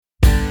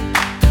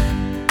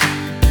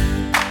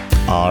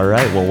All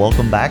right, well,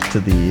 welcome back to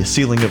the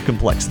Ceiling of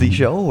Complexity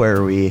show,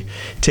 where we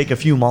take a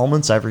few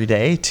moments every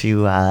day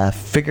to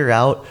figure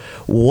out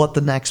what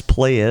the next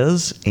play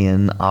is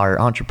in our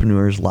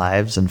entrepreneurs'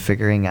 lives and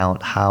figuring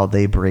out how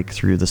they break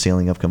through the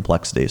ceiling of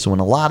complexity. So when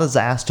a lot is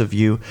asked of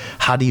you,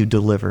 how do you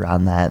deliver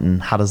on that, and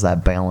how does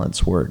that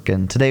balance work?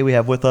 And today we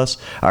have with us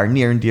our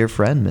near and dear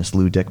friend, Miss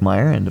Lou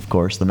Dickmeyer, and of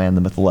course the man,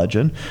 the myth, the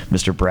legend,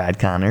 Mr. Brad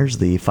Connors,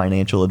 the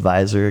financial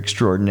advisor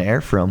extraordinaire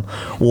from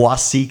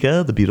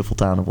Waseca, the beautiful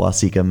town of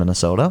Waseca,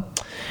 Minnesota.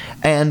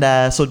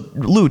 And so,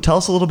 Lou, tell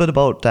us a little bit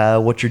about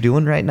what you're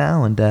doing right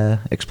now and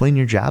explain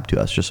your job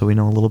to us, just so we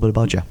know a little bit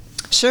about you.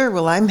 Sure.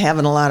 Well, I'm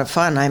having a lot of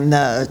fun. I'm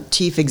the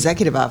Chief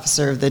Executive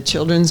Officer of the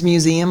Children's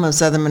Museum of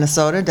Southern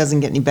Minnesota.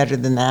 Doesn't get any better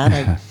than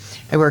that.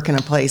 I work in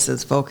a place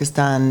that's focused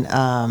on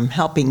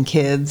helping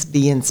kids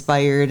be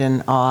inspired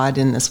and awed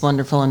in this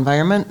wonderful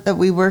environment that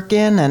we work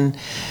in,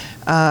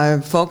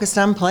 and focused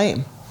on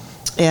play.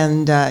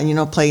 And,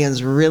 play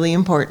is really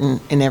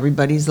important in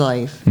everybody's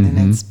life, and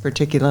it's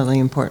particularly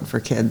important for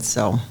kids.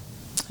 So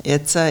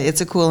it's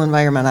a cool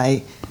environment.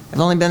 I've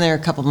only been there a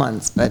couple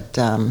months, but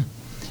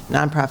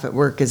nonprofit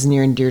work is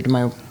near and dear to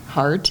my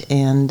heart.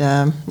 And,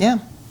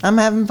 I'm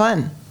having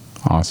fun.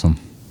 Awesome.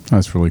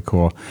 That's really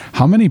cool.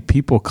 How many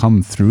people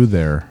come through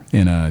there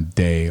in a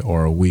day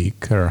or a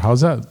week, or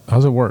how's it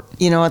work?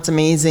 It's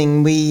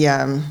amazing. We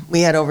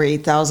had over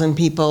 8,000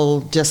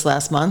 people just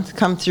last month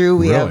come through.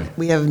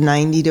 We have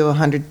 90 to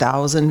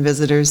 100,000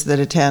 visitors that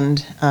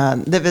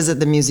visit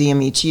the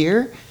museum each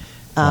year.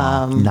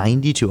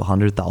 90 to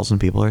 100,000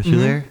 people are through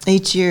there?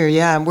 Each year,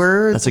 yeah.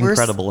 That's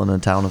incredible in a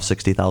town of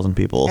 60,000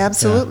 people.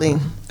 Absolutely.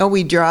 Yeah.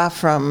 We draw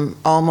from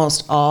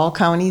almost all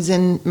counties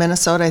in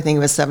Minnesota. I think it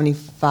was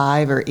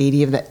 75 or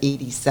 80 of the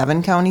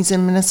 87 counties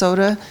in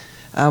Minnesota.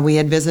 We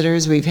had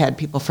visitors. We've had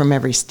people from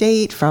every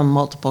state, from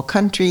multiple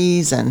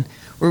countries, and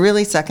we're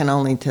really second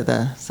only to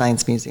the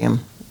Science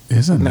Museum.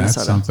 Isn't Minnesota.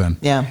 that something?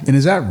 Yeah. And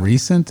is that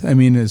recent? I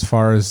mean, as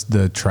far as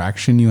the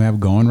traction you have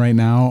going right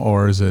now,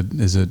 or is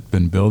it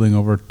been building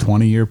over a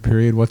 20-year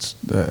period?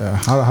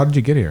 How did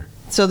you get here?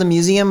 So the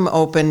museum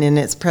opened in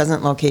its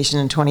present location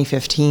in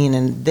 2015,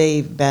 and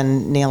they've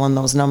been nailing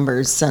those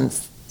numbers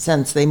since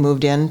they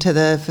moved into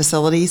the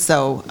facility.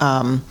 So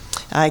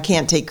I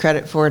can't take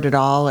credit for it at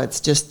all. It's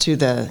just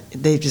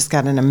they've just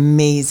got an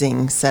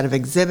amazing set of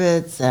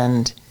exhibits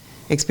and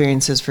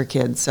experiences for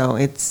kids. So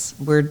it's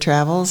word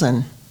travels,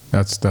 and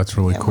That's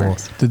really cool.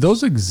 Works. Did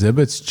those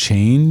exhibits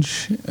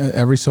change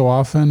every so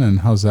often,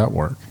 and how's that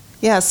work?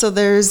 Yeah, so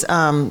there's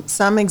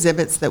some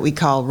exhibits that we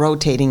call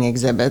rotating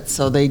exhibits,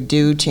 so they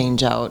do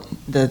change out.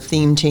 The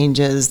theme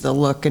changes, the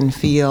look and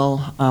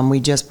feel. We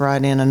just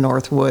brought in a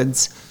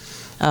Northwoods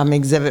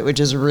exhibit,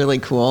 which is really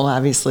cool,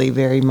 obviously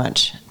very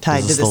much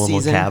tied to the little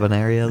season. Cabin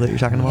area that you're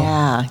talking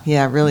about?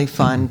 Yeah, really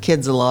fun.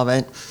 Kids will love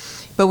it.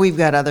 But we've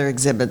got other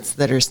exhibits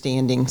that are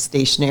standing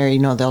stationary.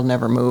 They'll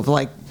never move,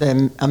 like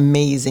the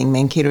amazing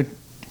Mankato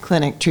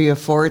Clinic Tree of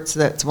Forts.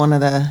 That's one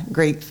of the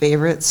great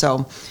favorites.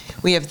 So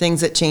we have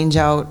things that change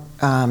out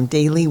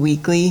daily,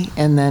 weekly,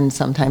 and then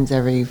sometimes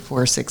every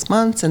 4 or 6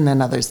 months, and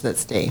then others that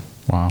stay.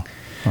 Wow.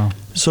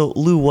 So,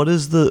 Lou, what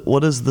is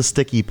the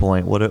sticky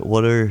point?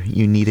 What are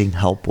you needing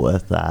help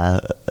with?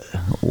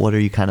 What are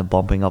you kind of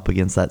bumping up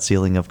against that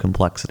ceiling of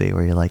complexity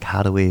where you're like,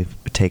 how do we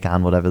take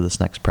on whatever this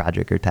next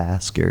project or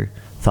task or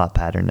thought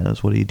pattern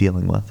is? What are you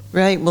dealing with?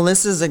 Right. Well,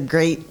 this is a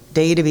great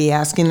day to be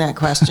asking that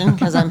question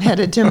because I'm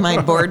headed to my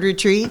board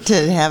retreat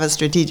to have a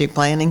strategic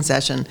planning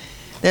session.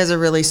 There's a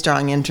really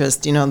strong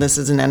interest. This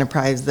is an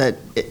enterprise that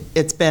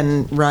it's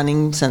been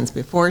running since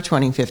before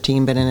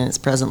 2015, but in its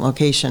present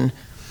location,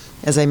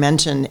 as I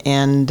mentioned.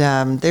 And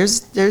there's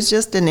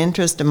just an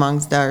interest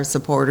amongst our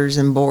supporters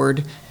and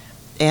board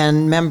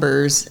and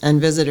members and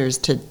visitors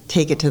to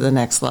take it to the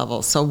next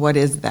level. So what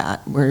is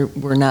that?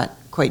 We're not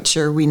quite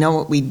sure. We know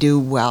what we do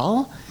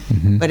well,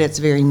 but it's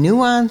very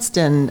nuanced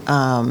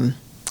and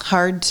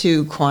hard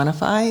to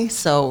quantify.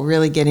 So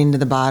really getting to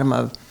the bottom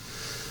of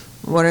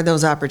what are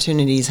those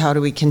opportunities? How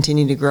do we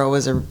continue to grow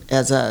as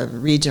a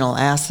regional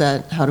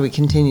asset? How do we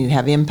continue to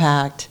have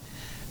impact?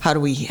 How do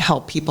we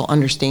help people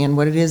understand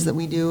what it is that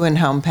we do and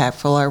how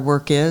impactful our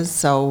work is?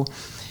 So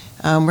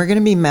we're going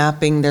to be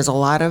mapping. There's a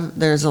lot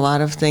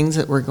of things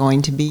that we're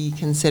going to be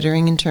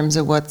considering in terms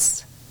of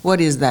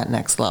what is that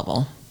next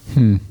level.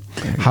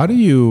 How do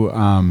you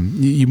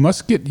you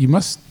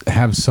must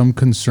have some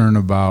concern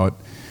about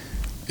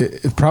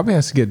it? Probably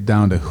has to get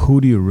down to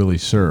who do you really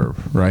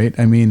serve, right?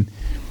 I mean,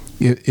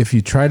 if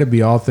you try to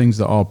be all things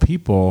to all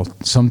people,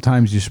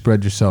 sometimes you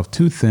spread yourself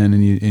too thin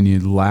and you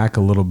lack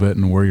a little bit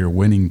in where you're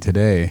winning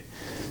today.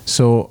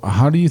 So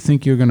how do you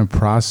think you're going to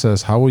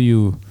process? How will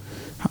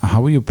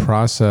you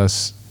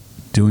process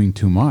doing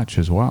too much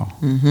as well?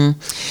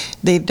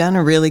 They've done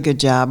a really good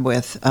job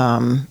with,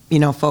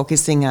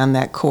 focusing on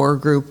that core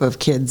group of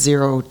kids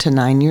 0 to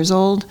 9 years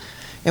old.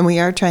 And we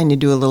are trying to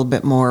do a little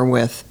bit more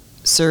with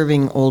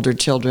serving older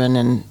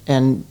children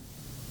and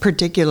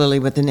particularly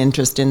with an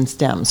interest in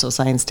STEM, so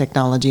science,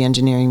 technology,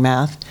 engineering,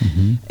 math.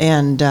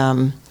 And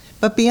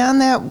But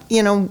beyond that,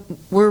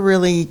 we're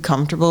really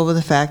comfortable with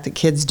the fact that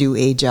kids do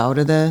age out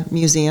of the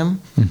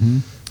museum. Mm-hmm.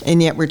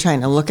 And yet we're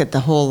trying to look at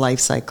the whole life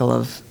cycle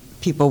of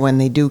people when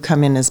they do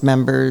come in as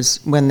members.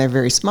 When they're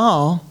very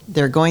small,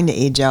 they're going to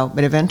age out,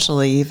 but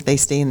eventually, if they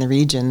stay in the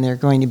region, they're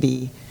going to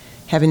be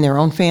having their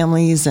own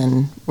families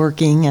and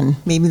working, and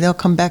maybe they'll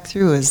come back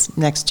through as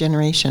next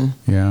generation.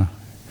 Yeah.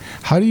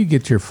 How do you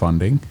get your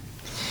funding?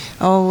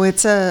 Oh,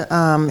 it's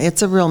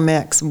a real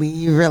mix.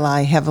 We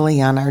rely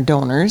heavily on our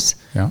donors,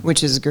 Yeah.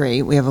 which is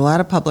great. We have a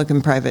lot of public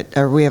and private,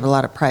 or we have a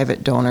lot of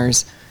private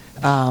donors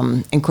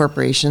and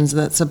corporations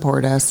that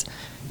support us.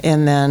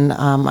 And then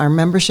our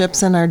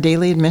memberships and our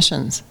daily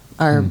admissions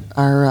are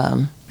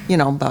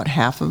about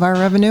half of our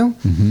revenue.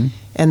 Mm-hmm.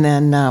 And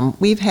then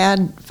we've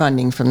had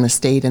funding from the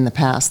state in the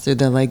past through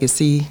the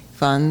legacy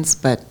funds,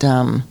 but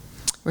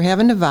we're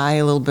having to vie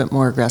a little bit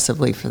more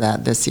aggressively for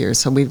that this year.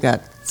 So we've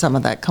got some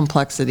of that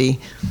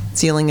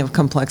ceiling of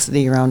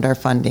complexity around our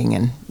funding,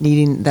 and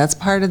that's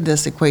part of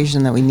this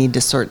equation that we need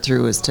to sort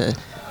through, is to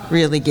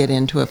really get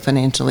into a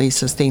financially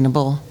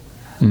sustainable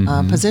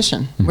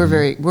position.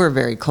 Mm-hmm. We're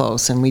very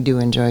close, and we do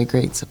enjoy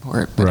great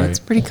support, but Right. it's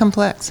pretty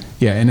complex.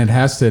 Yeah, and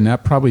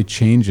that probably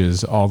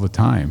changes all the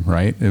time,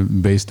 right?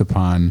 Based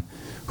upon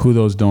who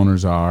those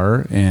donors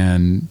are,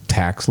 and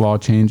tax law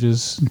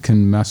changes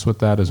can mess with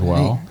that as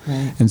well.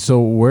 Right. And so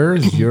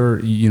where's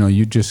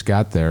you just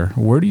got there.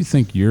 Where do you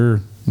think your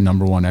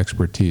number one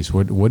expertise?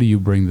 What do you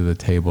bring to the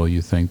table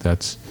you think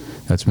that's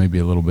maybe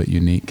a little bit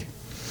unique?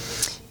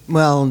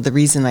 Well, the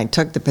reason I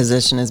took the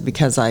position is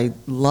because I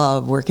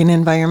love working in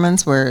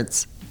environments where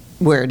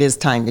it is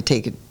time to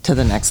take it to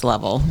the next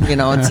level.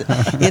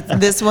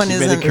 This one You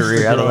isn't. made a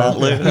career out of that,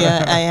 Lou.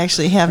 Yeah, I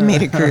actually have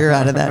made a career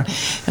out of that.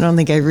 I don't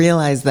think I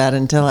realized that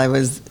until I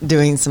was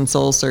doing some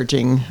soul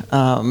searching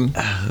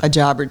a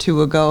job or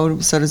two ago,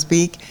 so to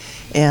speak.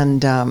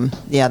 And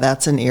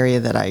that's an area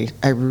that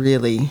I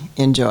really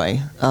enjoy.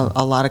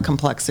 A lot of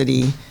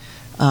complexity,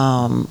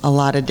 a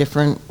lot of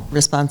different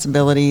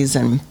responsibilities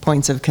and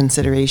points of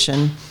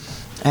consideration.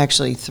 I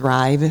actually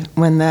thrive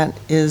when that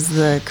is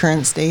the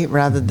current state,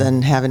 rather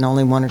than having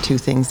only one or two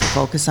things to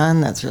focus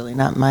on. That's really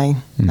not my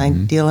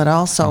deal at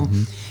all. So,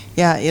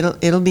 yeah,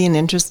 it'll be an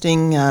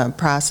interesting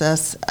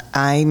process.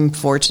 I'm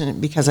fortunate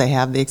because I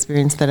have the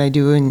experience that I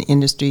do in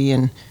industry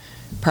and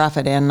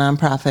profit and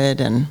nonprofit,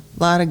 and a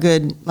lot of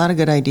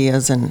good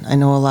ideas. And I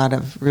know a lot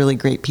of really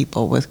great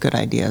people with good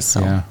ideas.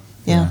 So,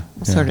 we'll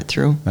sort it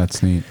through.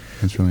 That's neat.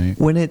 That's really neat.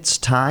 When it's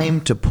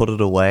time to put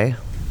it away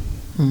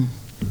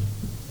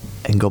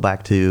and go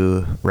back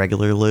to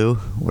regular Lou,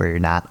 where you're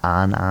not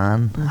on,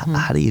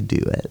 how do you do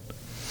it?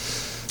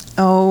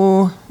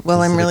 Oh,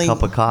 well, Is I'm it really... a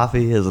cup of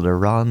coffee? Is it a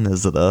run?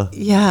 Is it a...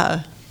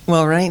 Yeah.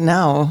 Well, right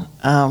now,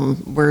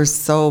 we're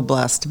so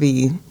blessed to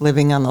be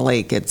living on the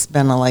lake. It's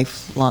been a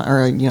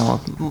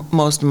lifelong,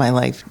 most of my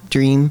life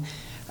dream.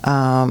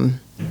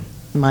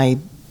 My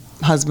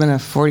husband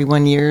of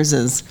 41 years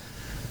is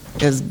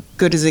as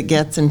good as it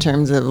gets in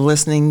terms of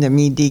listening to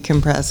me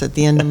decompress at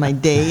the end of my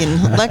day.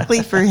 And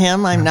luckily for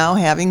him, I'm now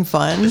having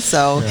fun,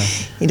 so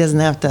he doesn't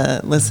have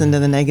to listen to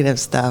the negative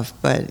stuff.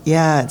 But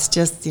yeah, it's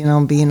just,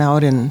 being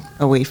out and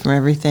away from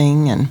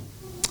everything and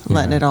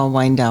letting it all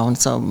wind down.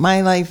 So my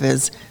life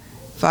is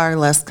far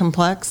less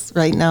complex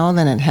right now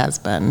than it has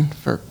been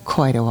for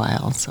quite a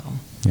while. So,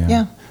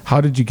 yeah. How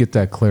did you get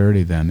that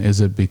clarity then? Is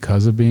it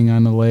because of being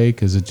on the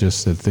lake? Is it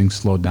just that things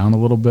slowed down a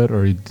little bit,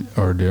 or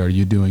are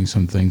you doing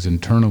some things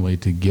internally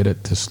to get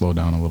it to slow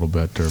down a little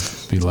bit or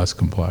be less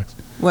complex?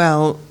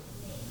 Well,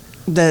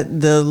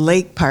 the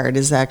lake part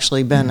has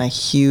actually been a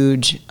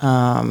huge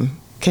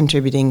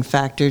contributing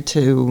factor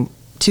to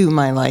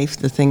my life.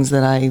 The things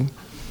that I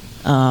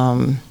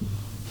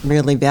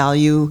really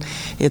value.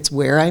 It's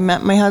where I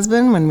met my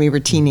husband when we were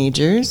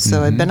teenagers.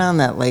 So I've been on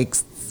that lake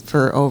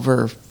for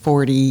over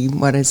 40,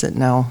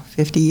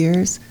 50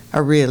 years?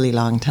 A really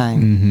long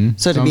time. Mm-hmm.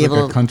 So Sounds to be like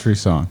able a country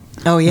song.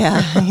 Oh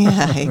yeah,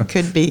 it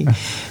could be.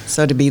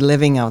 So to be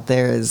living out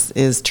there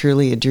is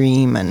truly a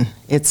dream, and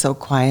it's so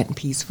quiet and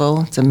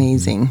peaceful. It's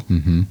amazing.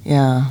 Mm-hmm.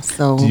 Yeah.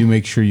 So do you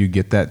make sure you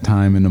get that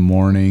time in the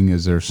morning?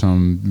 Is there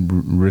some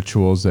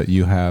rituals that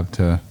you have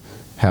to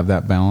have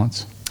that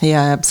balance?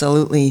 Yeah,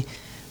 absolutely.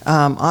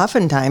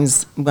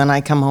 Oftentimes when I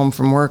come home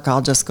from work,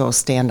 I'll just go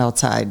stand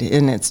outside,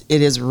 and it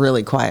is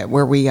really quiet.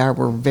 Where we are,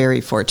 we're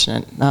very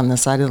fortunate on the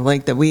side of the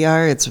lake that we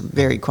are. It's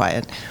very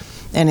quiet,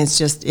 and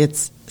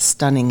it's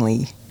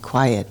stunningly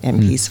quiet and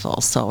peaceful.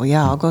 So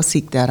yeah, I'll go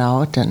seek that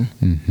out, and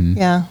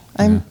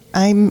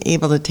I'm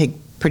able to take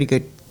pretty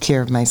good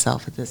care of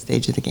myself at this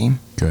stage of the game.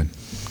 Good.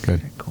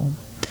 Cool.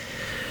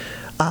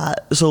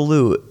 So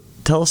Lou,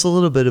 tell us a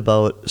little bit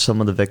about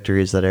some of the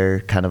victories that are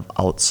kind of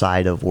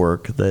outside of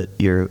work that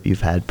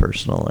you've had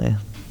personally.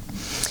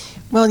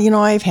 Well,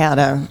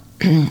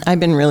 I've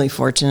been really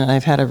fortunate.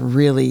 I've had a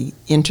really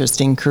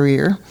interesting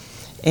career,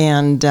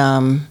 and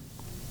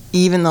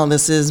even though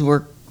this is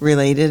work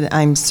related,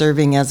 I'm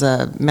serving as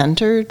a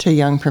mentor to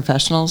young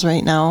professionals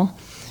right now,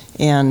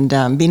 And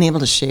being able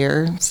to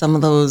share some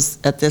of those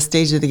at this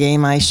stage of the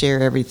game, I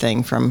share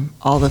everything from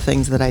all the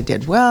things that I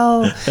did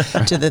well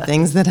to the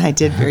things that I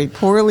did very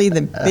poorly,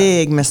 the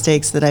big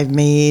mistakes that I've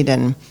made,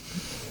 and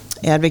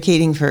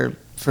advocating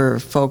for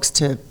folks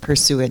to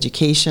pursue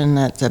education.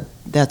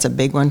 That's a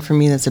big one for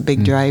me. That's a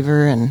big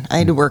driver. And I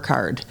had to work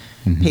hard,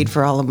 paid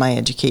for all of my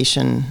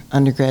education,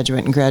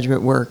 undergraduate and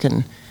graduate work.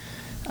 And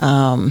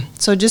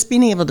so just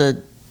being able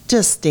to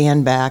just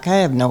stand back. I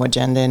have no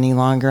agenda any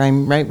longer.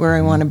 I'm right where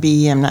I want to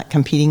be. I'm not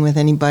competing with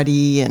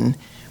anybody, and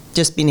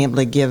just being able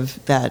to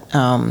give that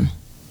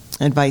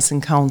advice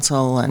and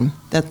counsel, and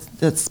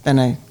that's been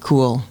a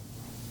cool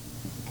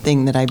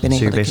thing that I've been able to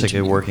So you're basically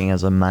contribute. working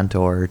as a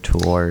mentor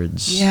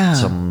towards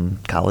some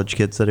college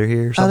kids that are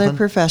here or something? Other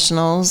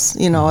professionals,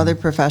 other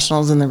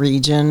professionals in the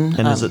region.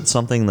 And is it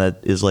something that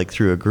is like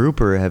through a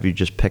group, or have you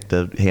just picked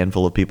a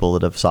handful of people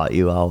that have sought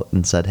you out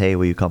and said, hey,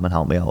 will you come and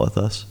help me out with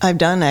this? I've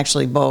done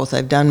actually both.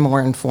 I've done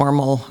more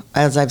informal.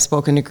 As I've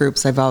spoken to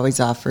groups, I've always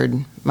offered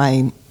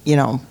my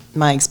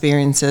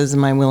experiences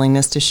and my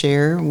willingness to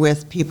share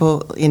with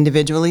people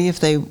individually if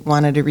they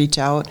wanted to reach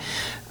out.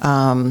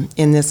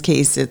 In this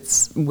case,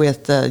 it's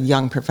with the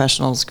Young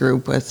Professionals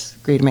group with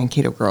Greater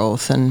Mankato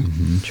Growth.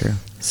 And Sure.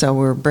 so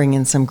we're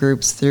bringing some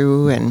groups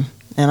through, and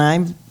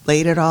I've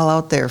laid it all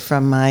out there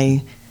from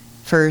my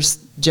first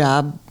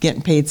job,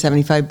 getting paid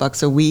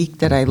 $75 a week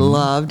that I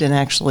loved and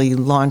actually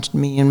launched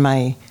me in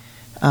my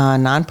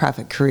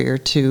nonprofit career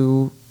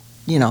to,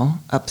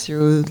 up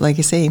through, like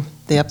I say,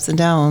 the ups and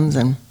downs.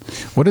 And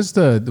what's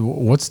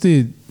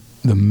the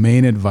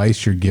main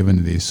advice you're giving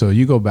to these? So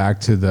you go back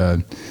to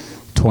the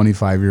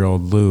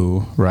 25-year-old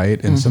Lou,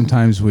 right? And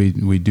sometimes we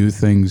do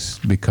things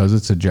because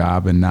it's a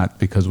job and not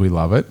because we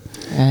love it.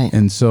 Right.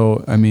 And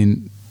so, I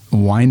mean,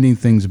 winding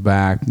things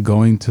back,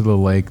 going to the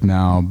lake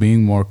now,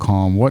 being more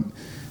calm,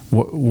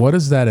 what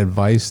is that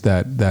advice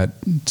that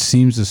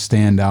seems to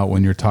stand out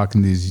when you're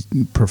talking to these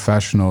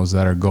professionals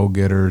that are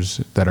go-getters,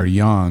 that are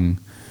young?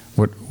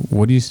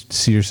 What do you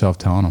see yourself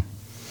telling them?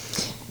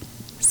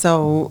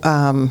 So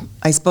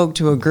I spoke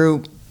to a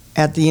group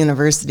at the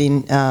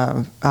university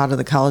out of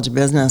the College of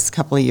Business a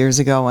couple of years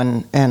ago,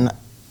 and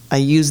I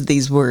used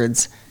these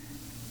words: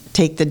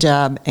 take the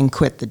job and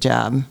quit the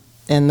job.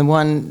 And the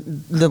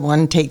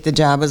one take the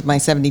job was my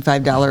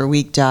 $75 a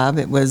week job.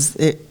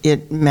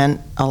 It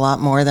meant a lot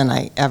more than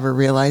I ever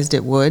realized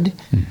it would.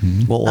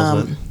 What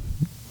was it?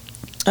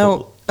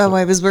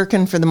 I was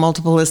working for the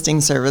multiple listing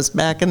service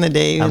back in the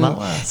day. And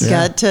MLS.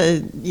 got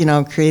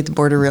to, create the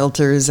Board of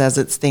Realtors as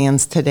it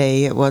stands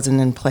today. It wasn't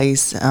in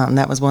place.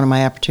 That was one of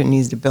my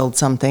opportunities to build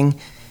something.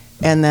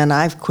 And then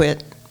I've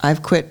quit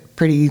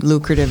pretty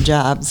lucrative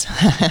jobs.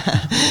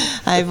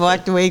 I've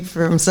walked away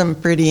from some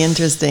pretty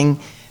interesting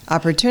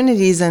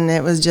opportunities, and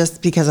it was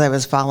just because I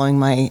was following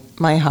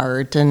my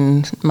heart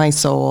and my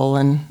soul,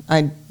 and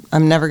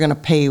I'm never going to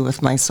pay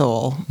with my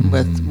soul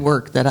with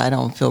work that I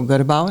don't feel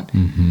good about.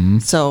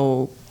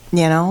 So,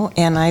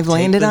 and I've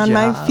landed on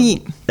my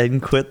feet. And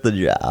quit the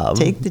job.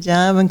 Take the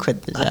job and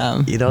quit the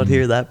job. You don't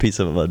hear that piece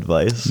of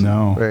advice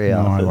very no,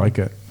 often. I like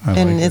it.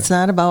 It's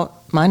not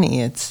about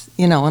money. It's,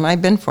 and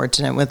I've been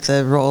fortunate with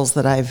the roles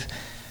that I've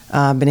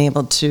been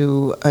able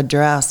to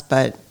address,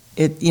 but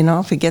it,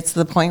 if it gets to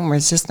the point where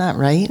it's just not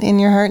right in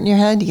your heart and your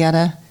head, you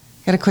gotta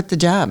quit the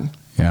job.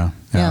 Yeah.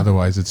 Yeah.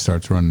 Otherwise, it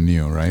starts running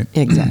you, right?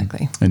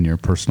 Exactly. In your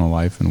personal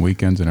life and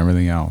weekends and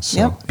everything else. So,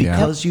 Yep.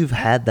 Because you've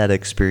had that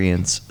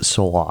experience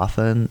so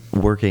often,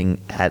 working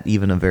at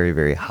even a very,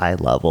 very high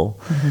level,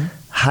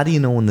 how do you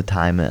know when the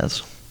time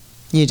is?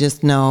 You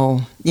just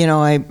know,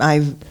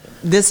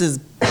 this is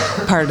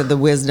part of the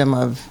wisdom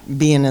of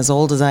being as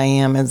old as I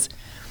am, is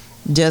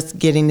just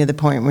getting to the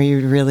point where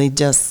you really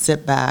just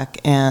sit back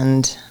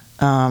and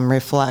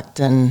reflect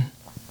and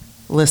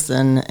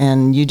listen,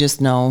 and you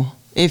just know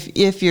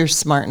if you're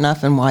smart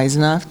enough and wise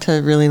enough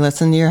to really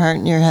listen to your heart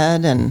and your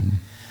head, and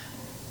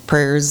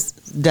prayer's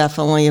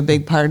definitely a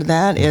big part of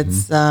that.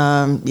 It's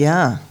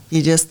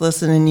you just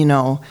listen,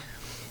 and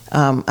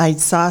I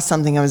saw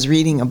something. I was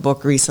reading a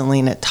book recently,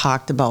 and it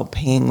talked about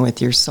paying with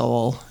your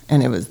soul,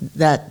 and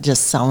that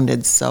just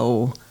sounded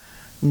so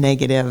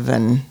negative,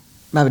 and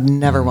I would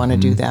never want to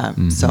do that.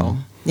 So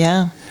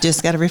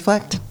just got to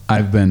reflect.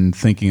 I've been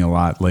thinking a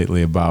lot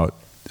lately about,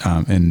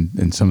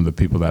 and some of the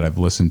people that I've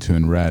listened to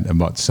and read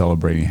about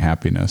celebrating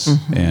happiness,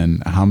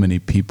 and how many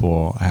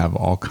people have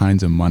all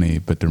kinds of money,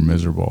 but they're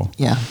miserable.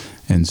 Yeah.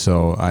 And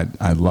so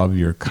I love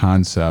your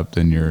concept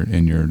and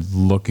your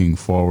looking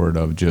forward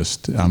of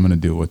just, I'm going to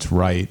do what's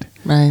right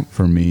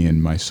for me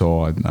and my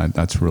soul.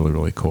 That's really,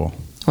 really cool.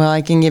 Well,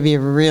 I can give you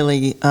a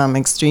really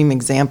extreme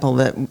example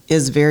that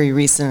is very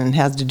recent and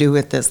has to do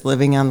with this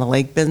living on the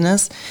lake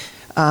business.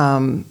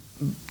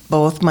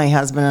 Both my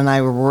husband and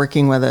I were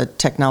working with a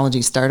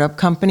technology startup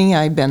company.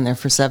 I'd been there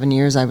for 7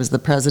 years. I was the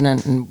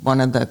president and one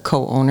of the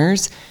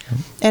co-owners.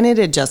 And it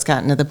had just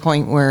gotten to the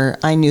point where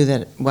I knew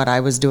that what I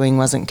was doing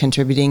wasn't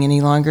contributing any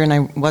longer, and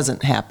I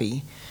wasn't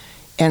happy.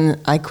 And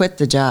I quit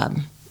the job.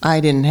 I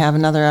didn't have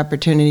another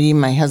opportunity.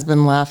 My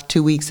husband left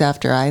 2 weeks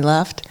after I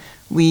left.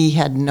 we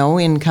had no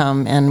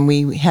income, and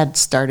we had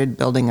started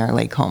building our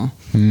lake home.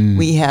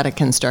 We had a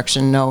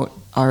construction note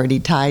already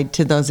tied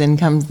to those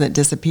incomes that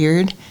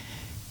disappeared.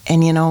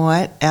 And you know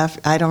what?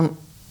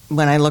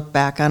 When I look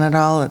back on it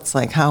all, it's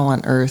like, how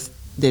on earth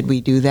did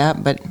we do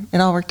that? But it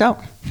all worked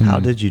out. How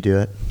did you do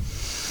it?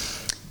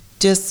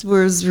 Just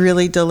was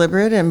really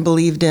deliberate and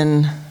believed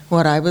in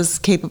what I was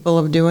capable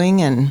of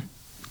doing, and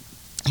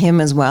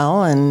him as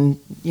well, and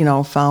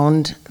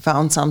found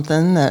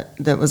something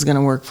that was going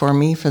to work for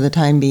me for the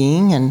time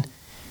being,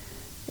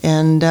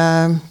 and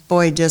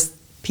boy, just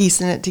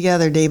piecing it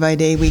together day by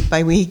day, week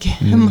by week,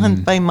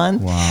 month by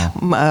month.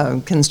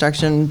 Wow.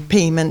 Construction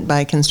payment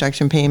by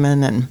construction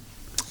payment, and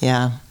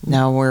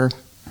now we're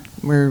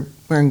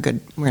in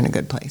a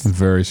good place.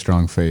 Very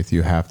strong faith.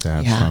 You have to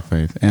have strong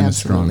faith and absolutely. A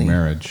strong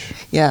marriage.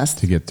 Yes,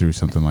 to get through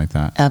something like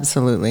that.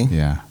 Absolutely.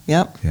 Yeah.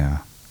 Yep. Yeah.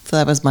 So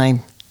that was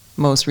my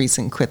most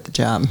recent quit the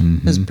job.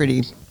 It was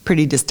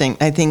pretty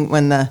distinct. I think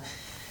when the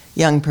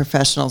young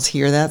professionals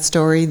hear that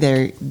story,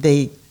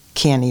 they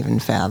can't even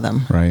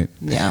fathom. Right.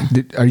 Yeah.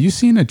 Are you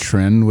seeing a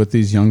trend with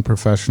these young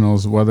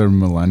professionals, whether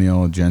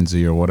millennial, Gen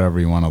Z, or whatever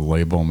you want to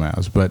label them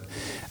as? But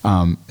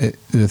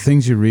the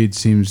things you read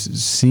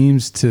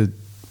seems to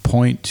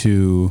point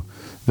to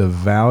the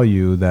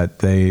value that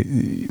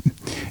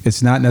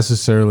it's not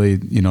necessarily,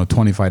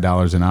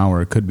 $25 an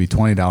hour. It could be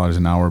 $20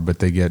 an hour, but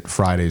they get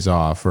Fridays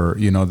off, or,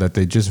 that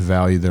they just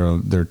value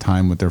their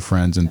time with their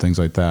friends and things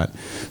like that.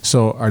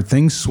 So are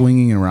things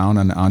swinging around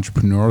on the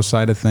entrepreneurial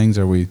side of things?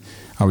 Are we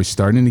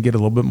starting to get a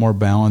little bit more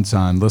balance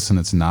on, listen,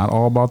 it's not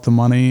all about the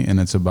money, and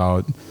it's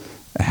about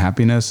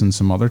happiness and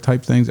some other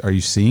type things? Are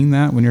you seeing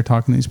that when you're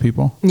talking to these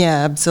people?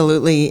 Yeah,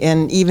 absolutely.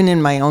 And even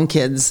in my own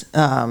kids,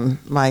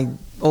 my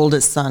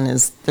oldest son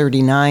is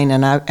 39,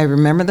 and I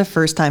remember the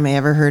first time I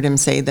ever heard him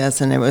say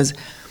this, and it was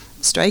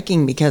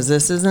striking because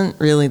this isn't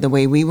really the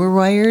way we were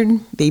wired,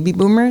 baby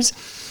boomers.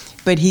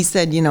 But he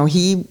said,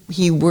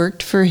 he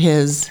worked for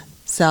his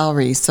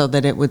salary so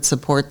that it would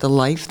support the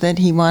life that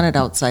he wanted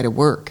outside of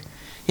work.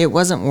 It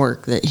wasn't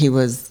work that he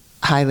was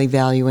highly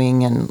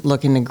valuing and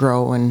looking to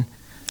grow and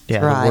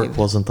thrive. The work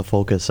wasn't the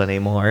focus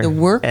anymore. The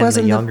work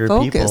wasn't the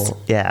focus.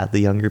 The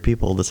younger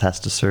people, this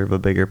has to serve a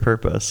bigger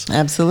purpose.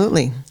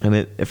 Absolutely.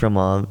 And from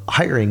a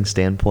hiring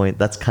standpoint,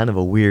 that's kind of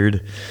a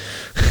weird,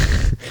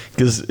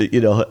 because,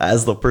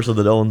 as the person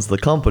that owns the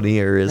company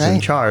or is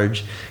in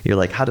charge, you're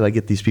like, how do I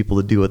get these people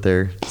to do what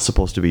they're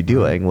supposed to be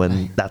doing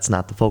when that's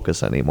not the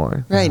focus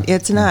anymore? Right.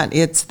 It's not.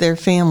 It's their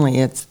family.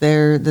 It's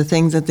the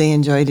things that they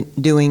enjoy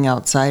doing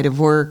outside of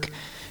work.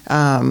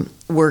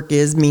 Work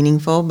is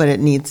meaningful, but it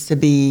needs to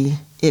be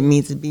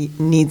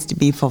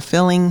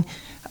fulfilling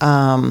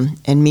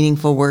and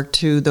meaningful work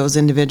to those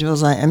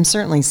individuals. I'm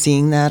certainly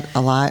seeing that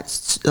a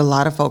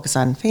lot of focus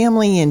on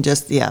family and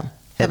just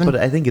but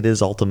I think it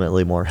is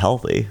ultimately more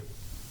healthy.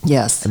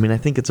 Yes. I mean, I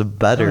think it's a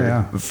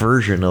better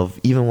version of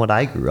even what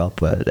I grew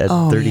up with at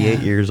 38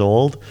 years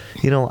old.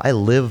 I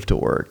live to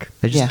work.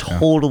 I just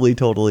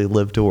totally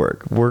live to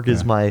work. Work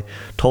is my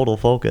total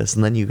focus.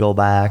 And then you go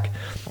back,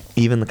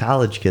 even the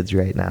college kids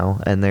right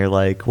now, and they're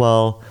like,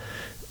 well,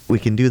 we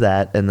can do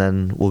that, and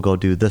then we'll go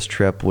do this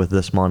trip with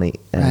this money.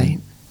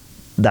 And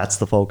that's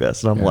the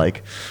focus. And I'm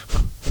like,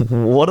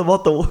 what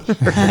about the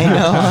work?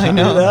 I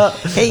know.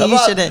 Hey, you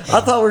should have.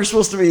 I thought we were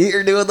supposed to be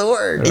here doing the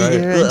work. Right.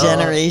 You're a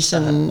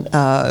generation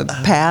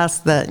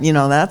past that,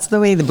 that's the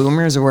way the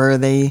boomers were.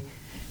 They,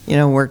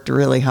 worked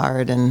really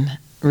hard and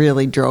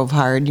really drove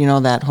hard.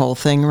 That whole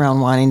thing around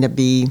wanting to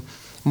be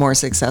more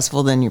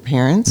successful than your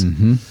parents.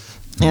 Mm-hmm.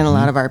 And a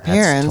lot of our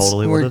parents That's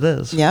totally were, what it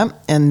is. Yeah,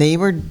 and they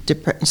were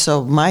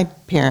so my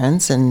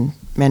parents and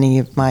many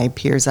of my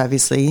peers,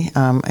 obviously,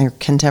 are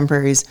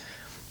contemporaries.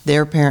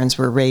 Their parents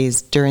were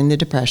raised during the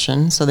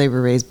Depression, so they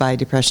were raised by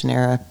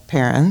Depression-era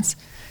parents.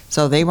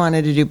 So they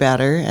wanted to do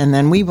better, and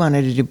then we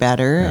wanted to do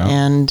better,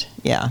 and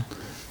Yeah,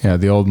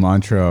 the old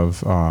mantra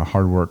of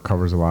hard work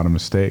covers a lot of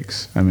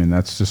mistakes. I mean,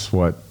 that's just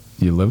what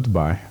you lived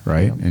by,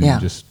 right? And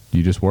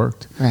you just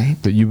worked. Right.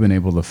 But you've been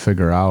able to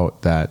figure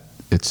out that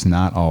it's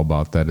not all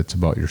about that. It's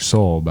about your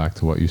soul, back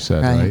to what you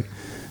said, right?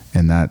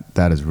 And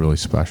that is really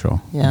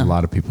special. Yeah. A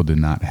lot of people do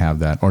not have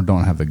that or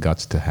don't have the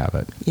guts to have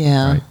it.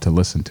 Yeah. Right? To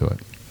listen to it.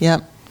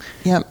 Yep.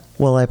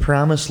 Well, I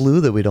promised Lou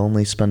that we'd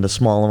only spend a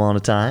small amount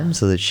of time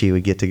so that she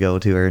would get to go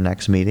to her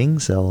next meeting.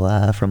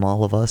 So from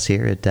all of us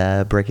here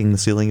at Breaking the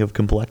Ceiling of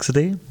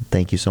Complexity,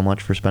 thank you so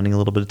much for spending a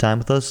little bit of time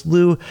with us.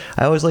 Lou,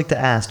 I always like to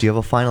ask, do you have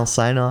a final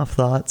sign-off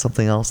thought,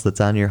 something else that's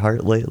on your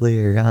heart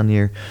lately or on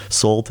your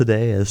soul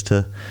today as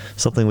to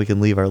something we can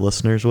leave our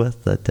listeners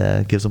with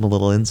that gives them a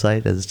little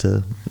insight as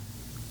to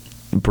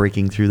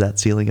breaking through that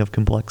ceiling of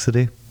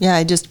complexity? Yeah,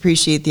 I just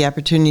appreciate the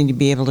opportunity to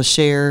be able to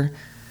share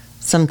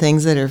some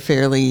things that are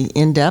fairly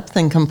in-depth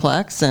and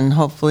complex, and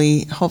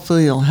hopefully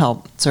it'll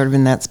help sort of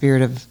in that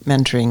spirit of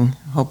mentoring.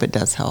 Hope it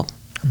does help.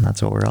 And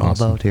that's what we're all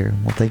about here.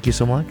 Well, thank you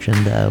so much,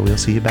 and we'll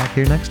see you back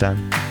here next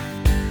time.